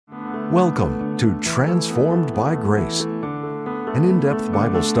Welcome to Transformed by Grace, an in-depth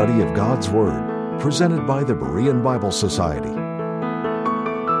Bible study of God's Word, presented by the Berean Bible Society.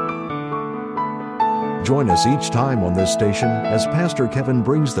 Join us each time on this station as Pastor Kevin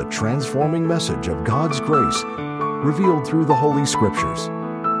brings the transforming message of God's grace, revealed through the Holy Scriptures.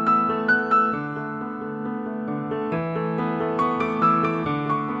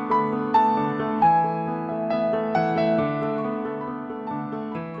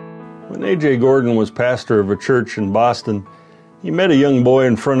 When A.J. Gordon was pastor of a church in Boston, he met a young boy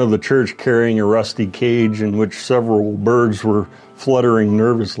in front of the church carrying a rusty cage in which several birds were fluttering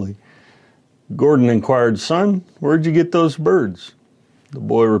nervously. Gordon inquired, "Son, where'd you get those birds?" The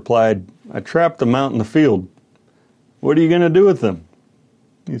boy replied, "I trapped them out in the field." "What are you going to do with them?"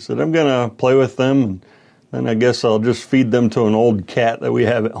 He said, "I'm going to play with them, and then I guess I'll just feed them to an old cat that we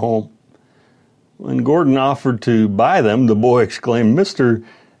have at home." When Gordon offered to buy them, the boy exclaimed, "Mister,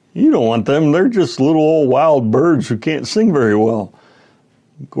 you don't want them. They're just little old wild birds who can't sing very well."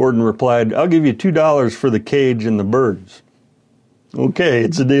 Gordon replied, "I'll give you $2 for the cage and the birds." "Okay,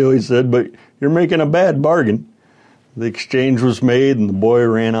 it's a deal," he said, "but you're making a bad bargain." The exchange was made and the boy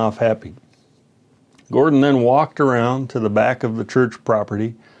ran off happy. Gordon then walked around to the back of the church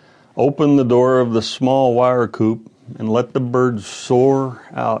property, opened the door of the small wire coop, and let the birds soar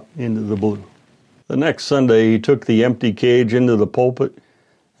out into the blue. The next Sunday, he took the empty cage into the pulpit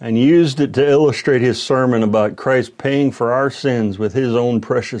and used it to illustrate his sermon about Christ paying for our sins with his own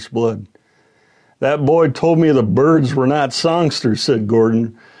precious blood. "That boy told me the birds were not songsters," said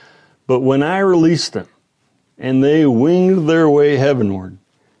Gordon, "but when I released them and they winged their way heavenward,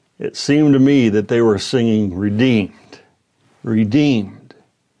 it seemed to me that they were singing, 'Redeemed, redeemed,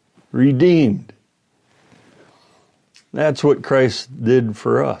 redeemed.'" That's what Christ did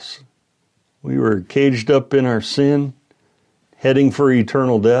for us. We were caged up in our sin, heading for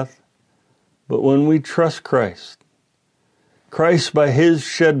eternal death. But when we trust Christ, Christ by his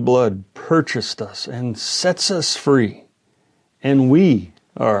shed blood purchased us and sets us free, and we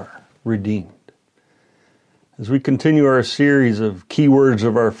are redeemed. As we continue our series of key words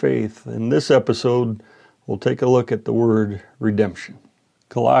of our faith, in this episode, we'll take a look at the word redemption.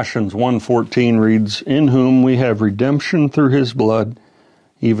 Colossians 1:14 reads, "In whom we have redemption through his blood,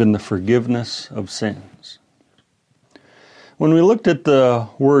 even the forgiveness of sins." When we looked at the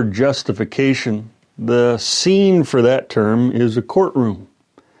word justification, the scene for that term is a courtroom.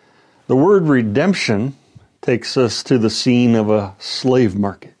 The word redemption takes us to the scene of a slave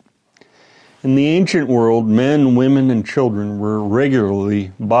market. In the ancient world, men, women, and children were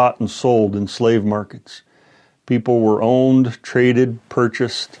regularly bought and sold in slave markets. People were owned, traded,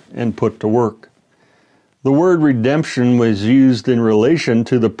 purchased, and put to work. The word redemption was used in relation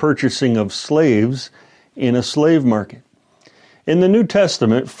to the purchasing of slaves in a slave market. In the New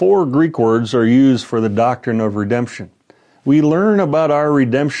Testament, 4 Greek words are used for the doctrine of redemption. We learn about our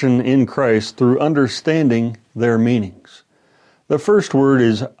redemption in Christ through understanding their meanings. The first word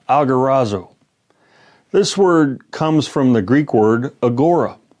is agorazo. This word comes from the Greek word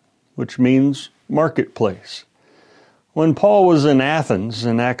agora, which means marketplace. When Paul was in Athens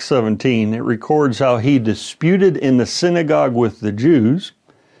in Acts 17, it records how he disputed in the synagogue with the Jews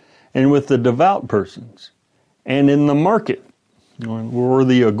and with the devout persons, and in the market, or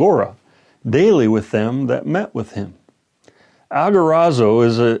the agora, daily with them that met with him. Agorazo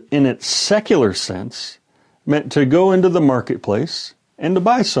is, in its secular sense, meant to go into the marketplace and to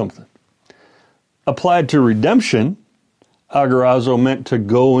buy something. Applied to redemption, agorazo meant to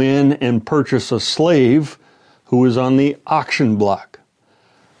go in and purchase a slave who was on the auction block.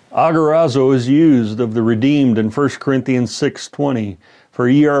 Agorazo is used of the redeemed in 1 Corinthians 6:20, "For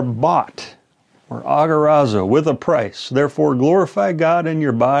ye are bought," or agorazo, "with a price. Therefore glorify God in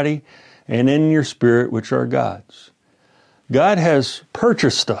your body and in your spirit, which are God's." God has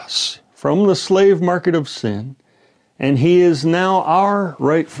purchased us from the slave market of sin, and he is now our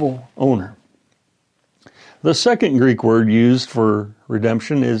rightful owner. The second Greek word used for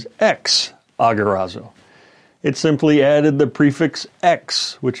redemption is ex agorazo. It simply added the prefix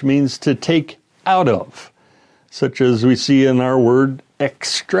ex, which means to take out of, such as we see in our word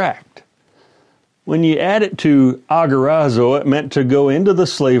extract. When you add it to agorazo, it meant to go into the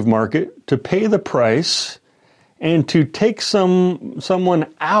slave market, to pay the price, and to take someone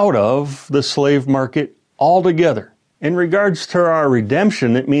out of the slave market altogether. In regards to our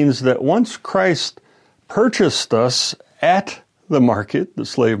redemption, it means that once Christ purchased us at the market, the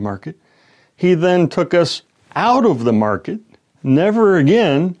slave market, he then took us out of the market, never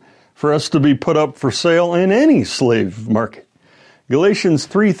again for us to be put up for sale in any slave market. Galatians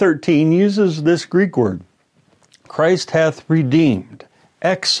 3:13 uses this Greek word, "Christ hath redeemed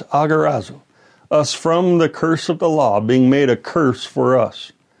ex agorazo, us from the curse of the law, being made a curse for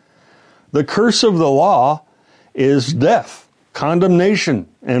us. The curse of the law is death, condemnation,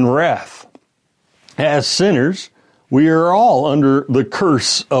 and wrath. As sinners, we are all under the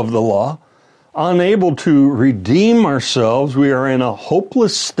curse of the law, unable to redeem ourselves. We are in a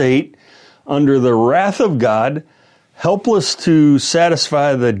hopeless state under the wrath of God, helpless to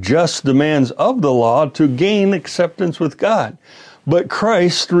satisfy the just demands of the law to gain acceptance with God. But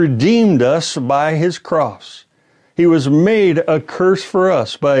Christ redeemed us by his cross. He was made a curse for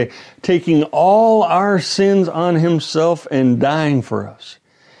us by taking all our sins on himself and dying for us.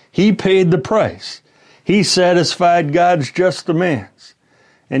 He paid the price. He satisfied God's just demands,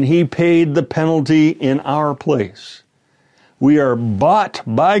 and he paid the penalty in our place. We are bought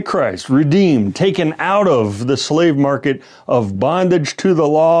by Christ, redeemed, taken out of the slave market of bondage to the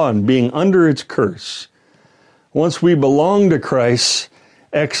law and being under its curse. Once we belong to Christ,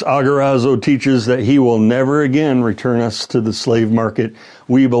 ex agorazo teaches that he will never again return us to the slave market.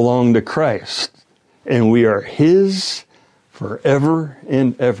 We belong to Christ, and we are his forever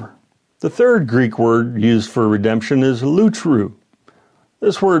and ever. The third Greek word used for redemption is lutrou.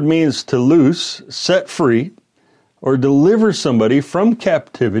 This word means to loose, set free, or deliver somebody from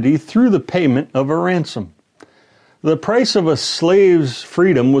captivity through the payment of a ransom. The price of a slave's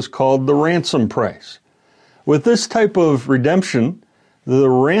freedom was called the ransom price. With this type of redemption, the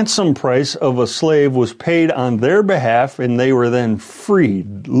ransom price of a slave was paid on their behalf, and they were then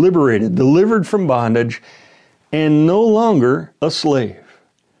freed, liberated, delivered from bondage, and no longer a slave.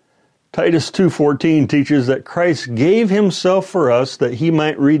 Titus 2:14 teaches that Christ gave himself for us that he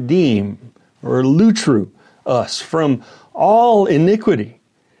might redeem, or lutrou, us from all iniquity,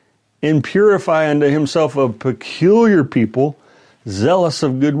 and purify unto himself a peculiar people, zealous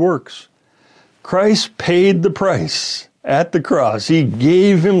of good works. Christ paid the price at the cross. He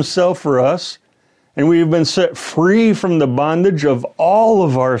gave himself for us, and we have been set free from the bondage of all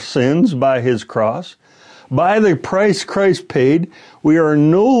of our sins by his cross. By the price Christ paid, we are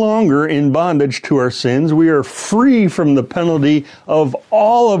no longer in bondage to our sins. We are free from the penalty of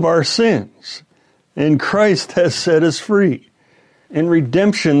all of our sins. And Christ has set us free. In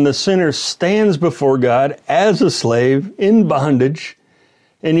redemption, the sinner stands before God as a slave in bondage,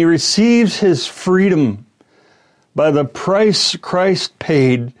 and he receives his freedom by the price Christ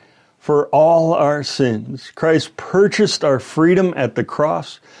paid for all our sins. Christ purchased our freedom at the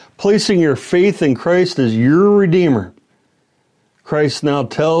cross, placing your faith in Christ as your Redeemer. Christ now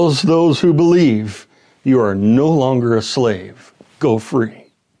tells those who believe, you are no longer a slave. Go free.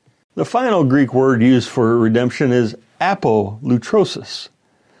 The final Greek word used for redemption is apolutrosis.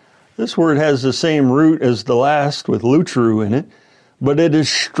 This word has the same root as the last with lutrou in it, but it is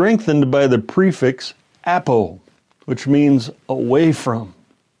strengthened by the prefix apo, which means away from.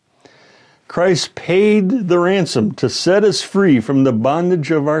 Christ paid the ransom to set us free from the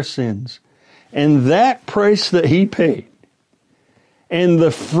bondage of our sins. And that price that he paid and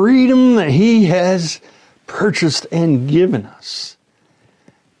the freedom that he has purchased and given us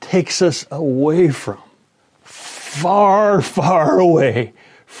takes us away from, far, far away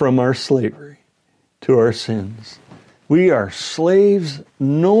from our slavery to our sins. We are slaves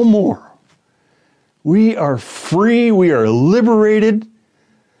no more. We are free. We are liberated.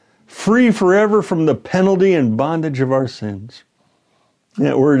 Free forever from the penalty and bondage of our sins.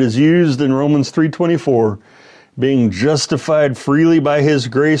 That word is used in Romans 3:24, being justified freely by his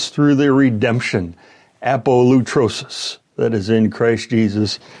grace through the redemption, apolutrosis, that is in Christ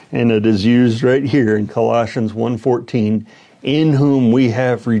Jesus, and it is used right here in Colossians 1:14, in whom we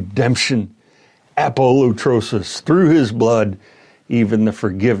have redemption, apolutrosis, through his blood, even the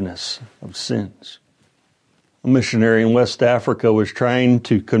forgiveness of sins. A missionary in West Africa was trying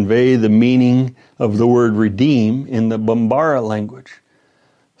to convey the meaning of the word redeem in the Bambara language.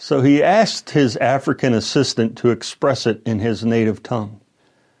 So he asked his African assistant to express it in his native tongue.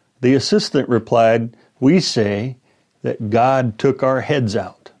 The assistant replied, "We say that God took our heads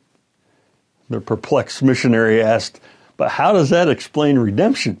out." The perplexed missionary asked, "But how does that explain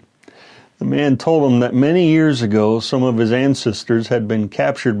redemption?" The man told him that many years ago, some of his ancestors had been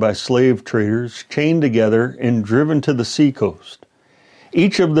captured by slave traders, chained together, and driven to the seacoast.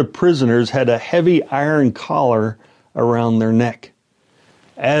 Each of the prisoners had a heavy iron collar around their neck.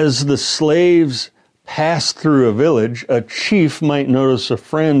 As the slaves passed through a village, a chief might notice a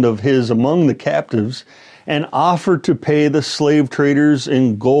friend of his among the captives and offer to pay the slave traders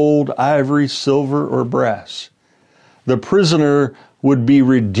in gold, ivory, silver, or brass. The prisoner would be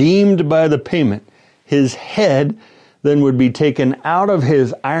redeemed by the payment. His head then would be taken out of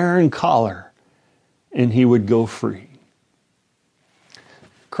his iron collar, and he would go free.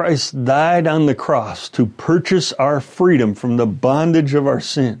 Christ died on the cross to purchase our freedom from the bondage of our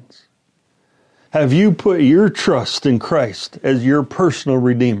sins. Have you put your trust in Christ as your personal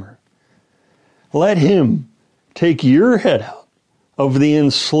Redeemer? Let Him take your head out of the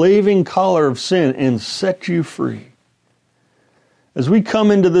enslaving collar of sin and set you free. As we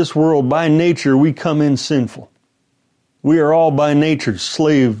come into this world, by nature, we come in sinful. We are all by nature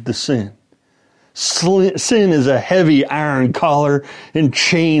slave to sin. Sin is a heavy iron collar and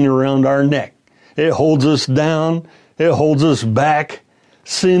chain around our neck. It holds us down. It holds us back.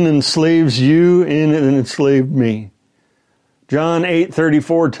 Sin enslaves you and it enslaved me. John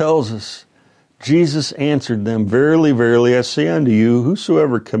 8:34 tells us, Jesus answered them, Verily, verily, I say unto you,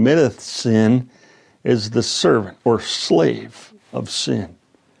 whosoever committeth sin is the servant or slave of sin.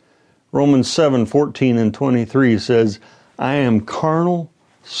 Romans 7:14 and 23 says, I am carnal,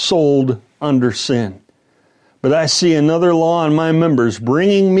 sold under sin. But I see another law in my members,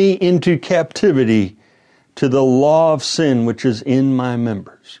 bringing me into captivity to the law of sin which is in my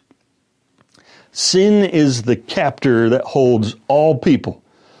members. Sin is the captor that holds all people.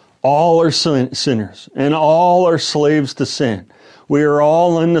 All are sinners, and all are slaves to sin. We are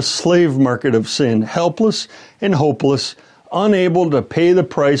all in the slave market of sin, helpless and hopeless, unable to pay the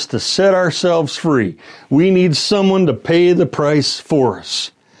price to set ourselves free. We need someone to pay the price for us.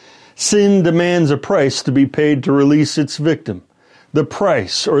 Sin demands a price to be paid to release its victim. The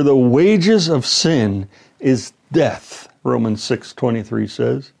price, or the wages of sin, is death, Romans 6:23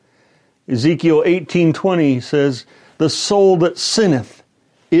 says. Ezekiel 18:20 says, the soul that sinneth,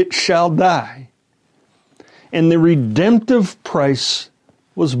 it shall die. And the redemptive price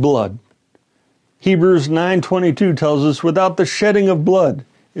was blood. Hebrews 9:22 tells us, without the shedding of blood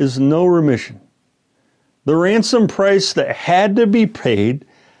is no remission. The ransom price that had to be paid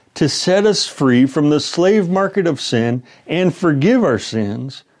to set us free from the slave market of sin and forgive our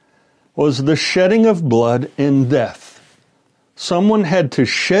sins was the shedding of blood and death. Someone had to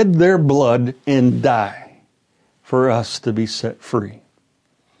shed their blood and die for us to be set free.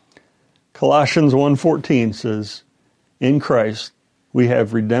 Colossians 1:14 says, in Christ we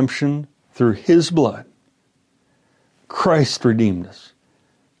have redemption through His blood. Christ redeemed us.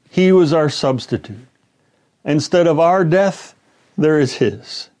 He was our substitute. Instead of our death, there is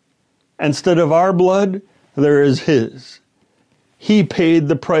His. Instead of our blood, there is His. He paid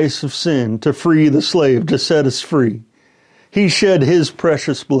the price of sin to free the slave, to set us free. He shed His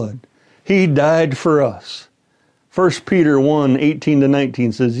precious blood. He died for us. 1 Peter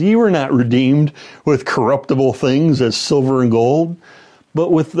 1:18-19 says, Ye were not redeemed with corruptible things as silver and gold,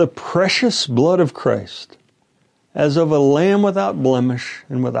 but with the precious blood of Christ, as of a lamb without blemish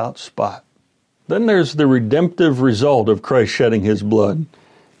and without spot. Then there's the redemptive result of Christ shedding His blood,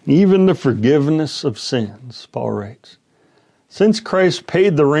 even the forgiveness of sins, Paul writes. Since Christ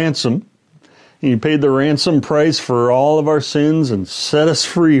paid the ransom, He paid the ransom price for all of our sins and set us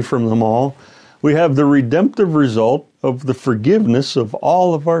free from them all, we have the redemptive result of the forgiveness of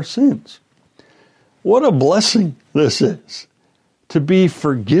all of our sins. What a blessing this is, to be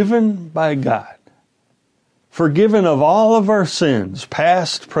forgiven by God. Forgiven of all of our sins,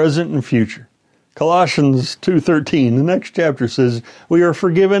 past, present, and future. Colossians 2:13, the next chapter says, we are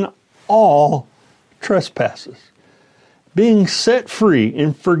forgiven all trespasses. Being set free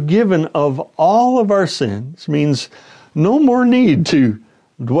and forgiven of all of our sins means no more need to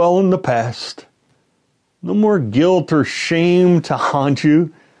dwell in the past. No more guilt or shame to haunt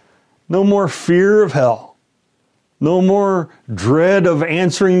you. No more fear of hell. No more dread of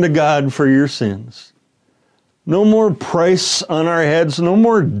answering to God for your sins. No more price on our heads. No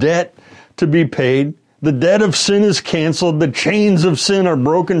more debt to be paid. The debt of sin is canceled. The chains of sin are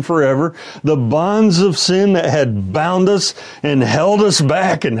broken forever. The bonds of sin that had bound us and held us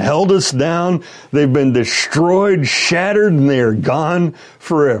back and held us down, they've been destroyed, shattered, and they are gone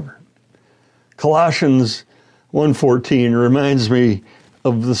forever. Colossians 1:14 reminds me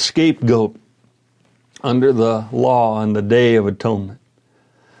of the scapegoat under the law on the Day of Atonement.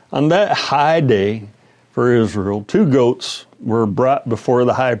 On that high day for Israel, 2 goats were brought before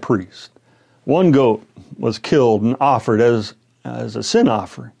the high priest. One goat was killed and offered as a sin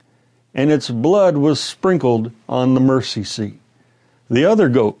offering, and its blood was sprinkled on the mercy seat. The other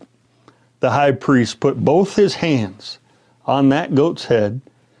goat, the high priest put both his hands on that goat's head,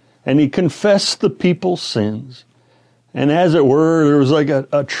 and he confessed the people's sins. And as it were, there was like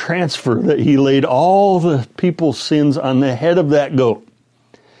a transfer that he laid all the people's sins on the head of that goat.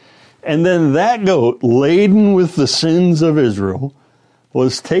 And then that goat, laden with the sins of Israel,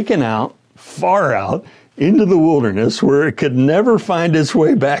 was taken out, far out, into the wilderness where it could never find its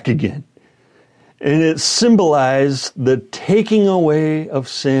way back again. And it symbolized the taking away of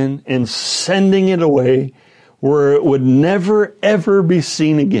sin and sending it away where it would never, ever be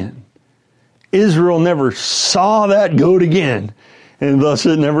seen again. Israel never saw that goat again, and thus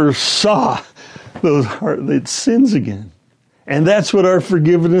it never saw its sins again. And that's what our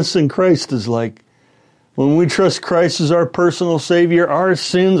forgiveness in Christ is like. When we trust Christ as our personal Savior, our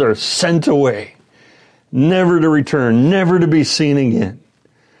sins are sent away, never to return, never to be seen again.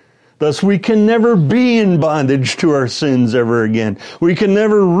 Thus, we can never be in bondage to our sins ever again. We can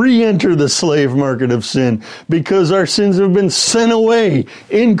never re-enter the slave market of sin because our sins have been sent away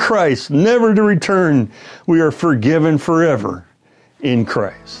in Christ, never to return. We are forgiven forever in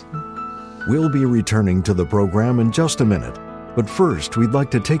Christ. We'll be returning to the program in just a minute. But first, we'd like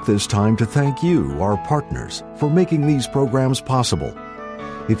to take this time to thank you, our partners, for making these programs possible.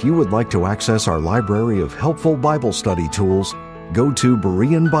 If you would like to access our library of helpful Bible study tools, go to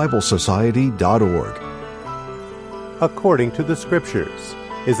BereanBibleSociety.org. According to the Scriptures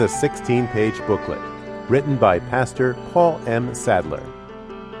is a 16-page booklet written by Pastor Paul M. Sadler.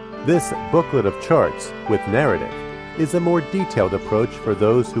 This booklet of charts with narrative is a more detailed approach for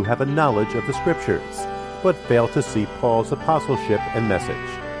those who have a knowledge of the Scriptures, but fail to see Paul's apostleship and message.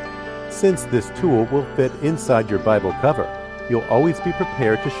 Since this tool will fit inside your Bible cover, you'll always be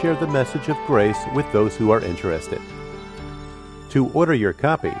prepared to share the message of grace with those who are interested. To order your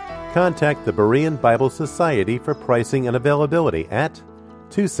copy, contact the Berean Bible Society for pricing and availability at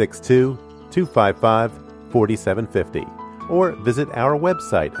 262-255-4750 or visit our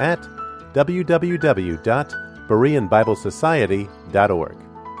website at www.BereanBibleSociety.org.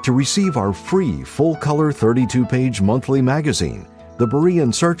 To receive our free full-color 32-page monthly magazine, The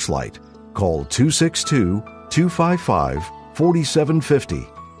Berean Searchlight, call 262-255-4750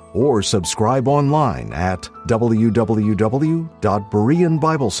 or subscribe online at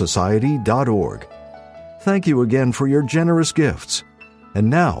www.BereanBibleSociety.org. Thank you again for your generous gifts. And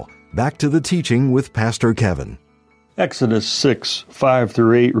now, back to the teaching with Pastor Kevin. Exodus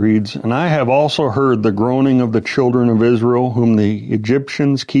 6:5-8 reads, "And I have also heard the groaning of the children of Israel, whom the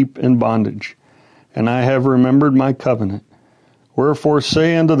Egyptians keep in bondage. And I have remembered my covenant. Wherefore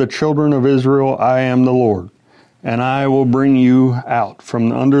say unto the children of Israel, I am the Lord. And I will bring you out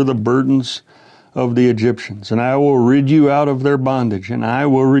from under the burdens of the Egyptians, and I will rid you out of their bondage, and I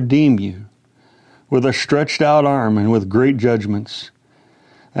will redeem you with a stretched out arm and with great judgments.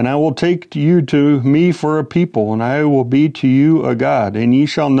 And I will take you to me for a people, and I will be to you a God, and ye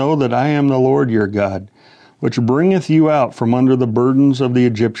shall know that I am the Lord your God, which bringeth you out from under the burdens of the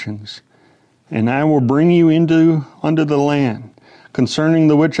Egyptians. And I will bring you unto the land, concerning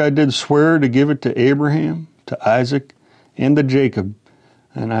the which I did swear to give it to Abraham, to Isaac, and to Jacob,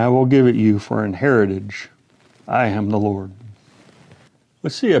 and I will give it you for an heritage. I am the Lord." We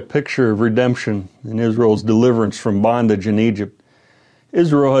see a picture of redemption in Israel's deliverance from bondage in Egypt.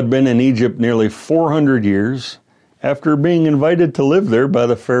 Israel had been in Egypt nearly 400 years after being invited to live there by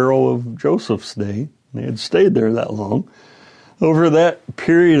the Pharaoh of Joseph's day. They had stayed there that long. Over that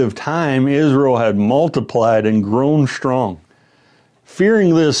period of time, Israel had multiplied and grown strong.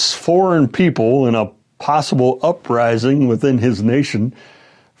 Fearing this foreign people and a possible uprising within his nation,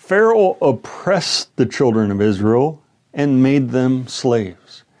 Pharaoh oppressed the children of Israel and made them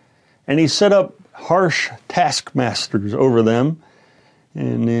slaves. And he set up harsh taskmasters over them.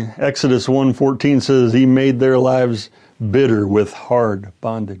 And Exodus 1:14 says he made their lives bitter with hard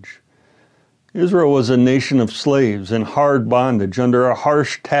bondage. Israel was a nation of slaves in hard bondage under a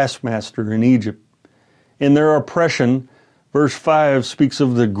harsh taskmaster in Egypt. In their oppression, Verse 5 speaks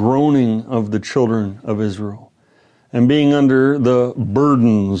of the groaning of the children of Israel and being under the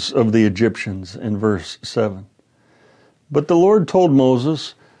burdens of the Egyptians in verse 7. But the Lord told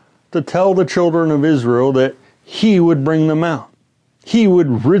Moses to tell the children of Israel that he would bring them out. He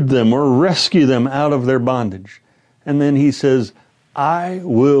would rid them or rescue them out of their bondage. And then he says, I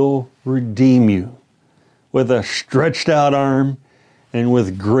will redeem you with a stretched out arm and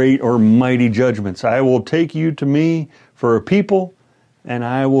with great or mighty judgments. I will take you to me for a people, and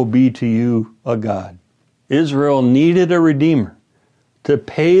I will be to you a God. Israel needed a redeemer to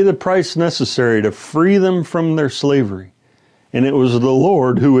pay the price necessary to free them from their slavery. And it was the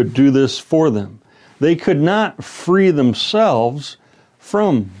Lord who would do this for them. They could not free themselves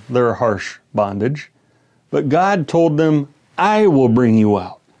from their harsh bondage, but God told them, I will bring you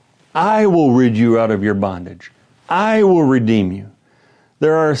out. I will rid you out of your bondage. I will redeem you.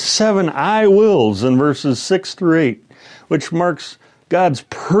 There are 7 I wills in verses 6 through 8, which marks God's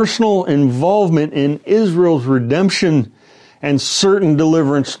personal involvement in Israel's redemption and certain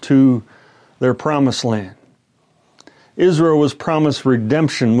deliverance to their promised land. Israel was promised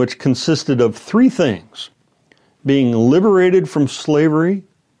redemption, which consisted of three things: being liberated from slavery,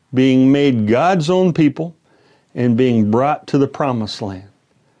 being made God's own people, and being brought to the promised land.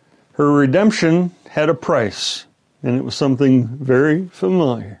 Her redemption had a price, and it was something very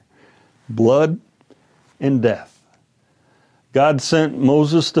familiar: blood and death. God sent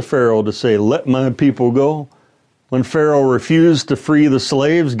Moses to Pharaoh to say, "Let my people go." When Pharaoh refused to free the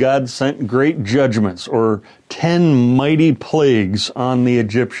slaves, God sent great judgments, or 10 mighty plagues, on the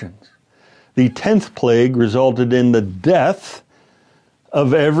Egyptians. The 10th plague resulted in the death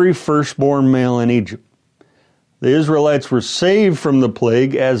of every firstborn male in Egypt. The Israelites were saved from the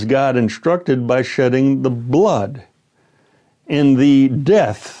plague as God instructed by shedding the blood and the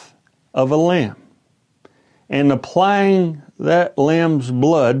death of a lamb and applying that lamb's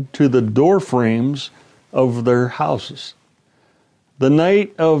blood to the door frames of their houses. The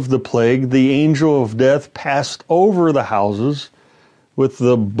night of the plague, the angel of death passed over the houses with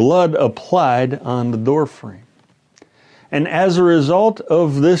the blood applied on the door frame. And as a result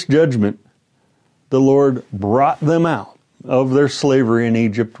of this judgment, the Lord brought them out of their slavery in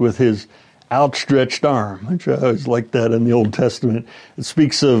Egypt with his outstretched arm, which I always like that in the Old Testament. It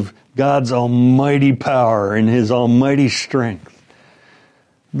speaks of God's almighty power and his almighty strength.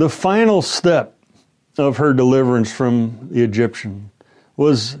 The final step of her deliverance from the Egyptian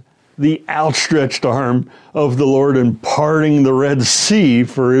was the outstretched arm of the Lord in parting the Red Sea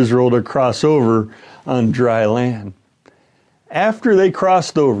for Israel to cross over on dry land. After they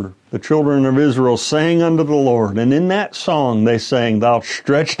crossed over, the children of Israel sang unto the Lord, and in that song they sang, "Thou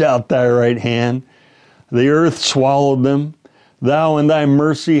stretched out thy right hand, the earth swallowed them. Thou in thy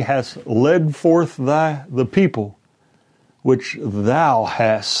mercy hast led forth the people, which thou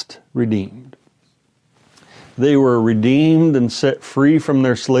hast redeemed." They were redeemed and set free from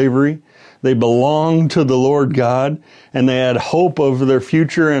their slavery. They belonged to the Lord God, and they had hope of their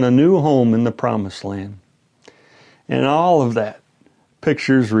future and a new home in the promised land. And all of that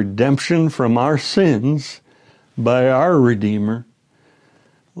pictures redemption from our sins by our Redeemer.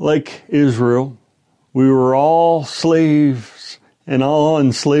 Like Israel, we were all slaves and all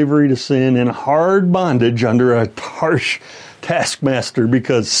in slavery to sin and hard bondage under a harsh taskmaster,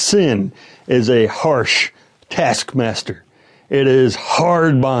 because sin is a harsh taskmaster. It is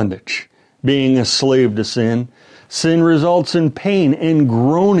hard bondage, being a slave to sin. Sin results in pain and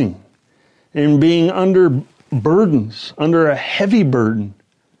groaning and being under burdens, under a heavy burden.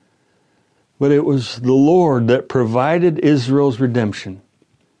 But it was the Lord that provided Israel's redemption,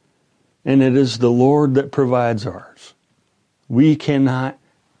 and it is the Lord that provides ours. We cannot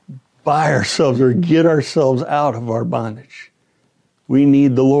buy ourselves or get ourselves out of our bondage. We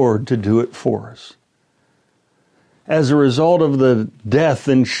need the Lord to do it for us. As a result of the death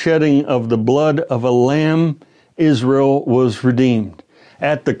and shedding of the blood of a lamb, Israel was redeemed.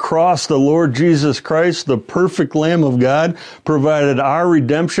 At the cross, the Lord Jesus Christ, the perfect Lamb of God, provided our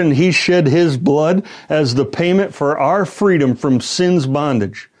redemption. He shed his blood as the payment for our freedom from sin's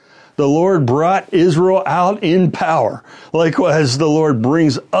bondage. The Lord brought Israel out in power. Likewise, the Lord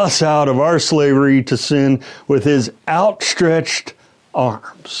brings us out of our slavery to sin with his outstretched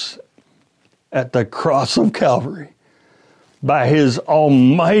arms at the cross of Calvary. By his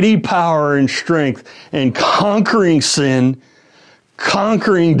almighty power and strength and conquering sin,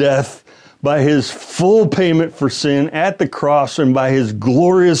 conquering death, by his full payment for sin at the cross, and by his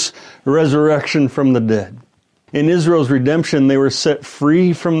glorious resurrection from the dead. In Israel's redemption, they were set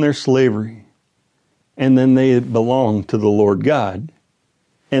free from their slavery, and then they belonged to the Lord God,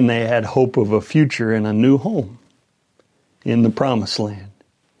 and they had hope of a future and a new home in the promised land.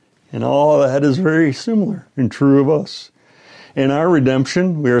 And all of that is very similar and true of us. In our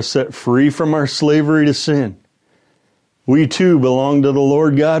redemption, we are set free from our slavery to sin. We too belong to the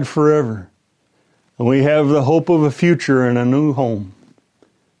Lord God forever. And we have the hope of a future and a new home.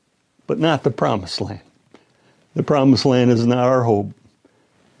 But not the promised land. The promised land is not our hope.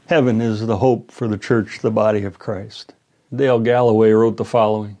 Heaven is the hope for the church, the body of Christ. Dale Galloway wrote the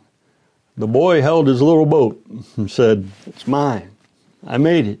following: "The boy held his little boat and said, 'It's mine. I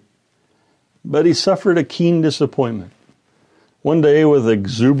made it.' But he suffered a keen disappointment. One day, with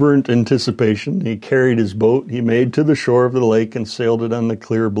exuberant anticipation, he carried his boat he made to the shore of the lake and sailed it on the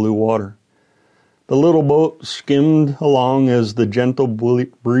clear blue water. The little boat skimmed along as the gentle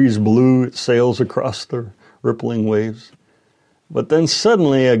breeze blew its sails across the rippling waves. But then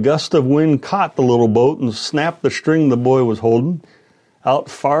suddenly a gust of wind caught the little boat and snapped the string the boy was holding. Out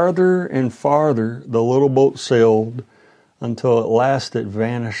farther and farther the little boat sailed until at last it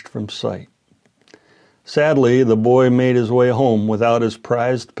vanished from sight. Sadly, the boy made his way home without his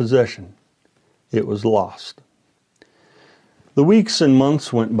prized possession. It was lost. The weeks and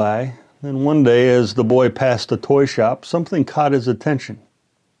months went by, and one day as the boy passed a toy shop, something caught his attention.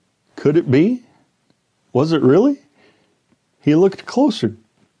 Could it be? Was it really? He looked closer.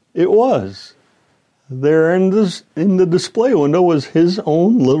 It was. There in the display window was his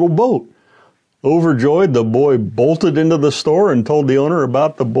own little boat. Overjoyed, the boy bolted into the store and told the owner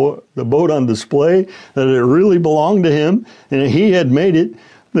about the boat on display, that it really belonged to him, and he had made it.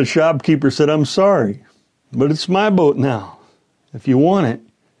 The shopkeeper said, "I'm sorry, but it's my boat now. If you want it,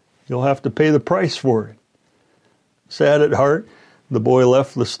 you'll have to pay the price for it." Sad at heart, the boy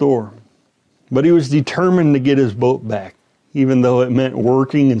left the store. But he was determined to get his boat back, even though it meant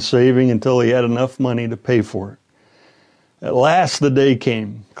working and saving until he had enough money to pay for it. At last the day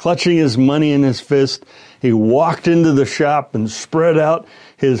came. Clutching his money in his fist, he walked into the shop and spread out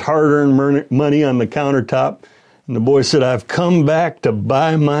his hard-earned money on the countertop. And the boy said, "I've come back to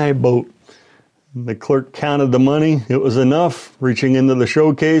buy my boat." And the clerk counted the money. It was enough. Reaching into the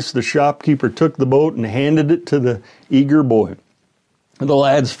showcase, the shopkeeper took the boat and handed it to the eager boy. The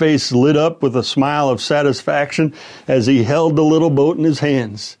lad's face lit up with a smile of satisfaction as he held the little boat in his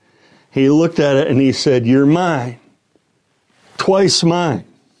hands. He looked at it and he said, "You're mine. Twice mine.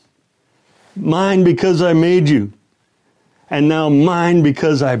 Mine because I made you. And now mine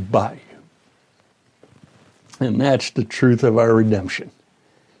because I bought you." And that's the truth of our redemption.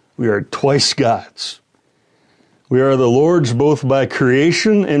 We are twice God's. We are the Lord's both by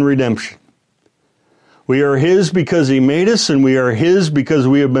creation and redemption. We are His because He made us, and we are His because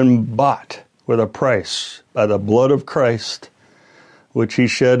we have been bought with a price by the blood of Christ, which He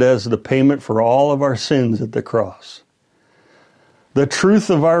shed as the payment for all of our sins at the cross. The truth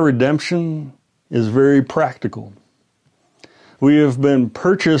of our redemption is very practical. We have been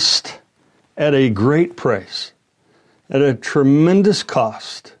purchased at a great price, at a tremendous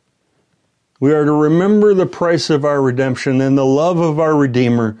cost. We are to remember the price of our redemption and the love of our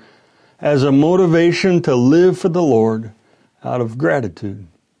Redeemer as a motivation to live for the Lord out of gratitude.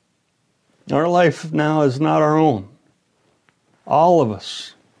 Our life now is not our own. All of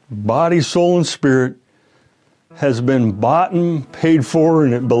us, body, soul, and spirit, has been bought and paid for,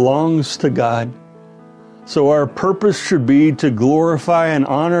 and it belongs to God. So our purpose should be to glorify and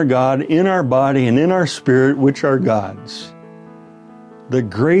honor God in our body and in our spirit, which are God's. The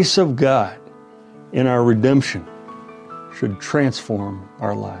grace of God in our redemption should transform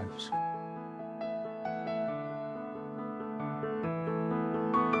our lives.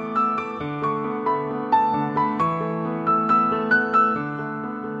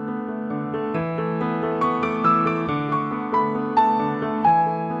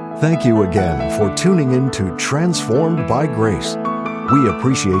 Thank you again for tuning in to Transformed by Grace. We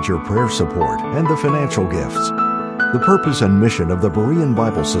appreciate your prayer support and the financial gifts. The purpose and mission of the Berean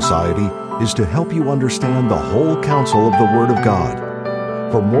Bible Society is to help you understand the whole counsel of the Word of God.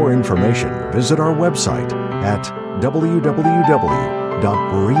 For more information, visit our website at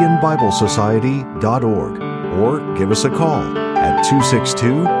www.bereanbiblesociety.org or give us a call at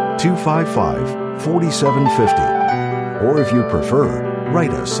 262-255-4750. Or if you prefer,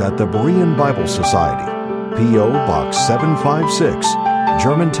 write us at the Berean Bible Society, P.O. Box 756,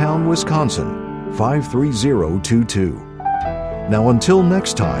 Germantown, Wisconsin, 53022. Now until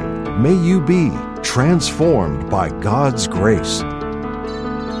next time, may you be transformed by God's grace.